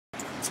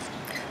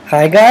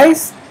Hi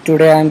guys,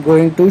 today I am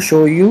going to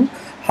show you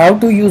how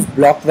to use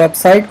block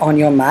website on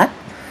your Mac.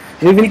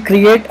 We will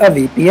create a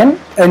VPN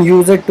and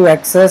use it to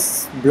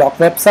access block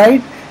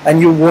website, and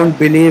you won't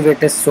believe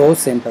it is so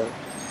simple.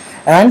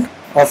 And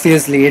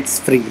obviously it's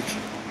free.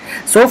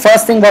 So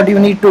first thing what you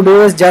need to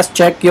do is just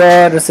check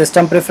your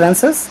system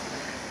preferences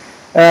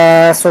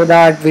so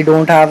that we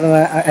don't have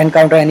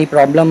encounter any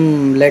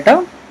problem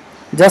later.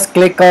 Just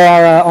click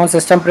on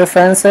system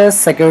preferences,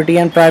 security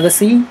and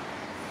privacy,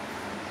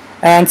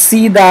 and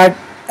see that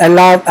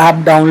allow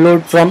app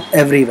download from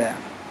everywhere.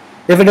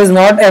 If it is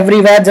not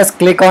everywhere, just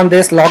click on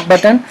this lock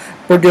button,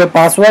 put your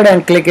password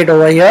and click it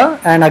over here,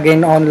 and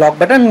again on lock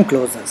button and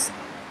close this.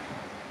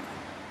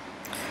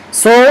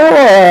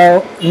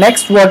 So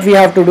next what we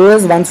have to do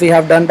is, once we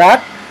have done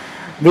that,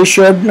 we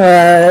should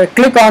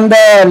click on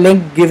the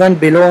link given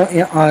below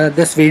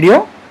this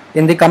video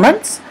in the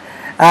comments,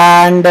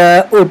 and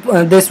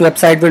this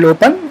website will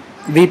open,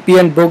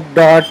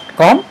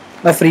 vpnbook.com,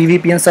 a free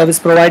VPN service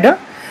provider.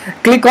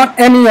 Click on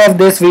any of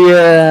this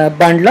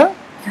bundler.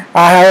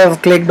 I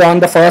have clicked on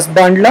the first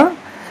bundler,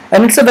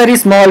 and it's a very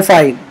small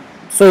file,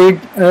 so it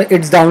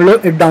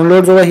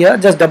downloads over here.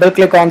 Just double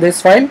click on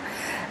this file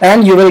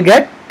and you will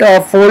get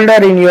a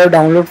folder in your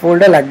download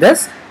folder like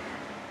this,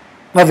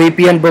 a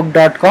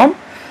vpnbook.com.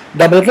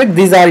 Double click,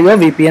 these are your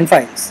VPN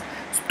files.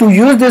 To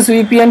use this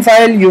VPN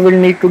file, you will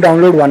need to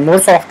download one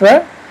more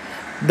software.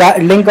 The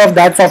link of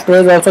that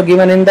software is also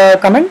given in the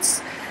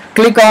comments.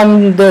 Click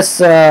on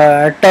this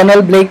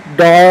Tunnelblick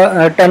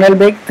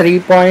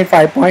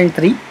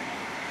 3.5.3,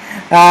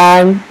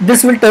 and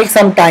this will take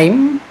some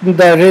time.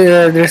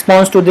 The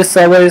response to this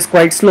server is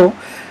quite slow.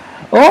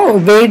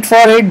 Wait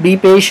for it, be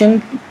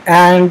patient,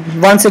 and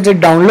once it is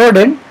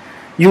downloaded,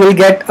 you will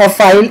get a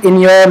file in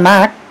your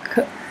Mac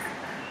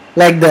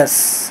like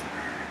this.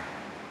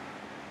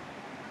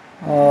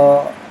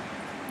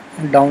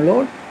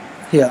 Download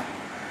here,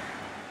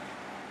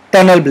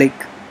 Tunnelblick.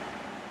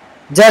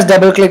 Just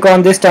double click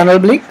on this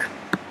Tunnelblick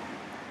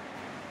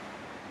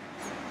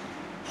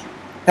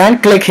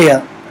and click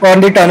here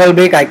on the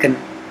Tunnelblick icon.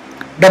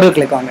 Double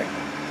click on it.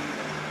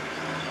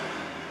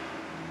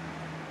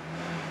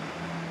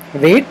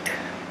 Wait,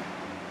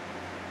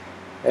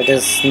 it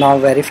is now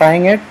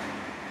verifying it.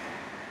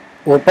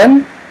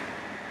 Open.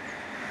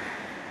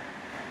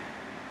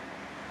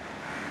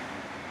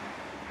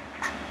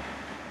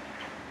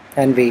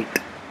 And wait.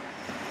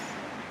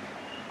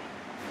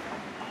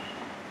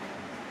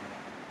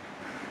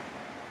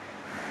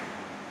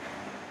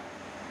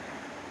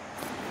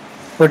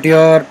 Put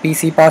your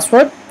PC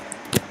password.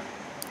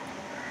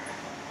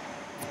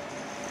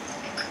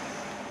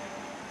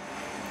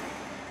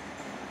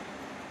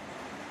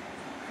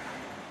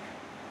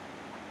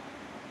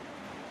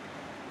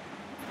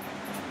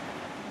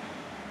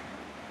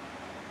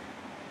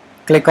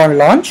 Click on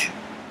launch.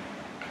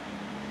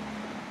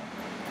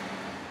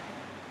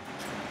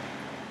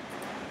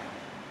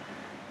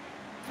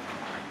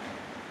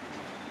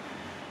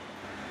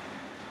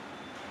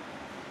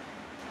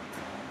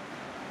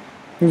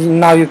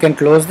 Now you can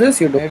close this.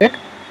 You do it.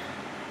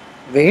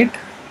 Wait.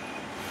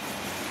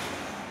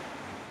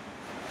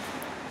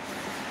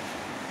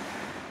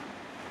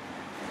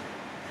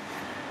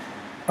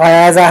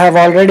 As I have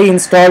already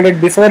installed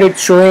it before,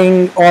 it's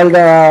showing all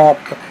the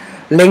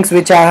links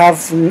which I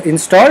have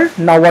installed.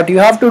 Now what you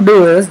have to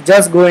do is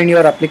just go in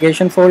your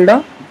application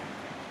folder.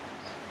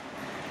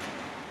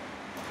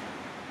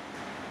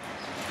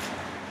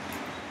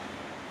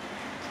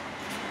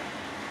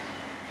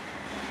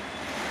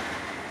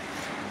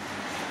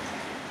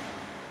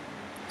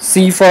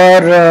 See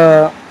for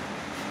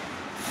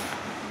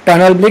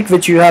Tunnelblick,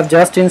 which you have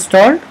just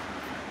installed.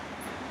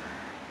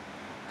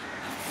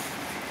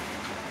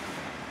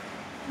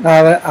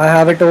 I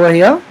have it over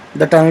here.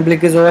 The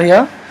Tunnelblick is over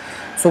here.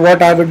 So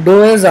what I would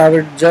do is, I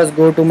would just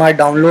go to my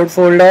download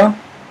folder.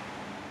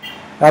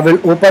 I will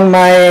open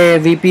my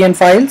VPN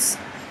files,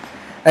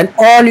 and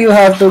all you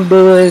have to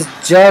do is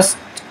just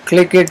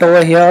click it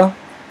over here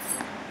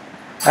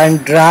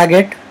and drag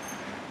it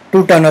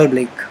to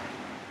Tunnelblick.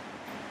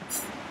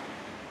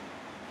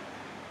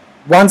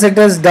 Once it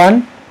is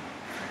done,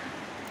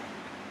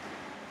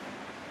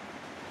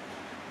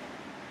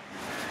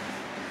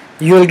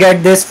 you will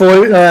get this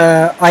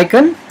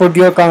icon. Put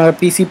your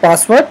PC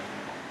password.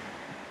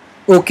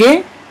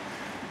 OK.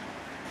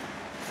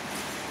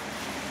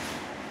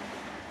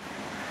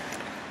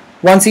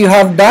 Once you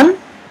have done,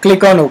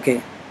 click on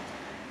OK.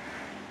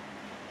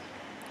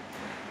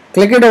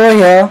 Click it over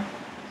here.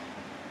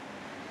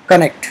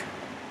 Connect.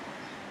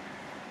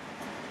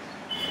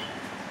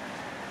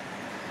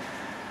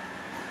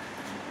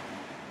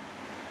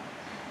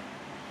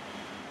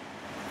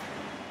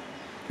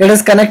 It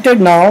is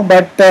connected now,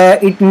 but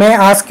it may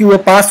ask you a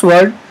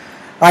password,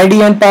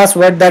 ID and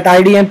password. That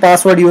ID and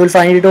password you will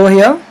find it over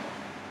here.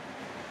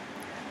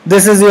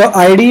 This is your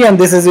ID and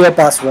this is your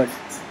password.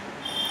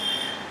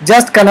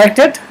 Just connect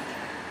it,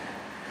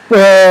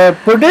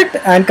 put it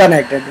and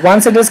connect it.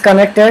 Once it is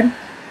connected,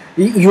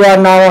 you are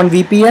now on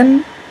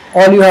VPN.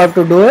 All you have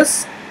to do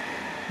is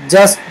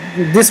just,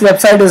 this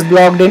website is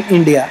blocked in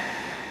India.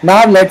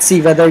 Now let's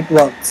see whether it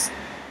works.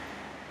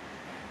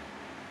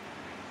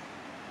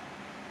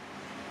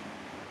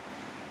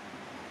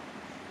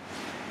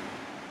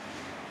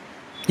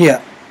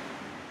 Here,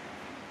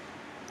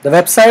 the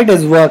website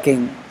is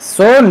working.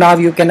 So now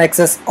you can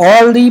access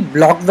all the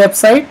blocked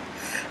website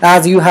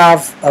as you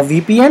have a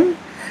VPN,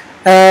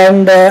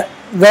 and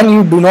when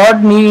you do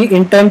not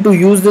intend to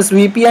use this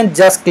VPN,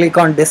 just click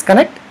on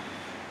disconnect,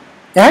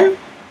 and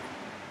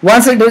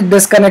once it is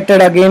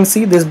disconnected, again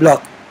see this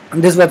block.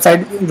 This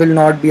website will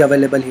not be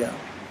available here.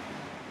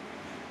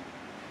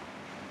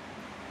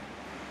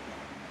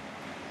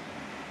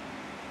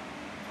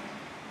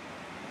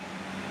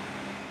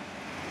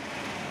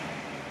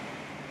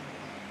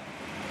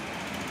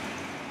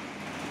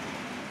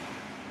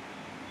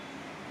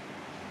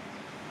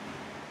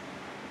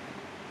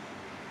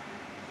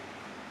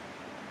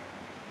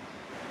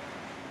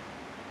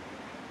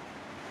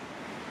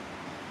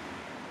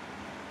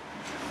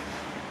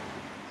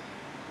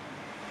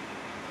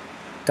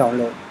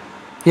 Download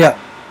here.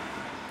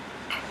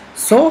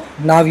 So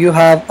now you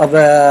have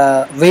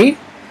a way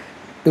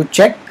to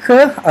check.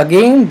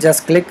 Again,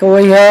 just click over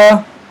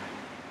here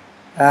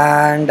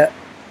and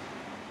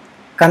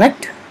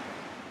connect.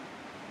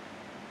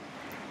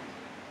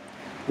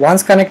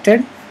 Once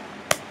connected,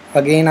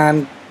 again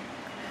I'm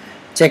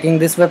checking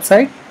this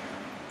website.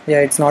 Yeah,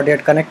 it's not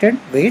yet connected.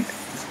 Wait,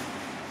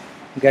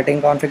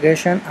 getting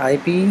configuration,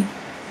 IP,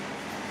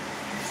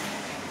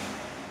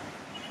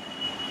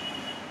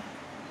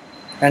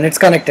 and it's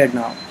connected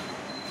now.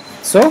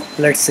 So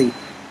let's see.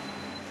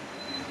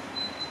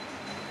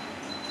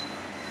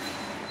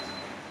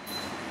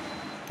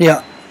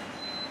 Yeah,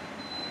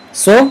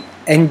 so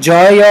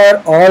enjoy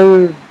your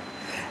all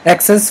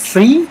access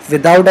free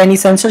without any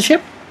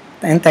censorship,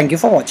 and thank you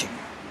for watching.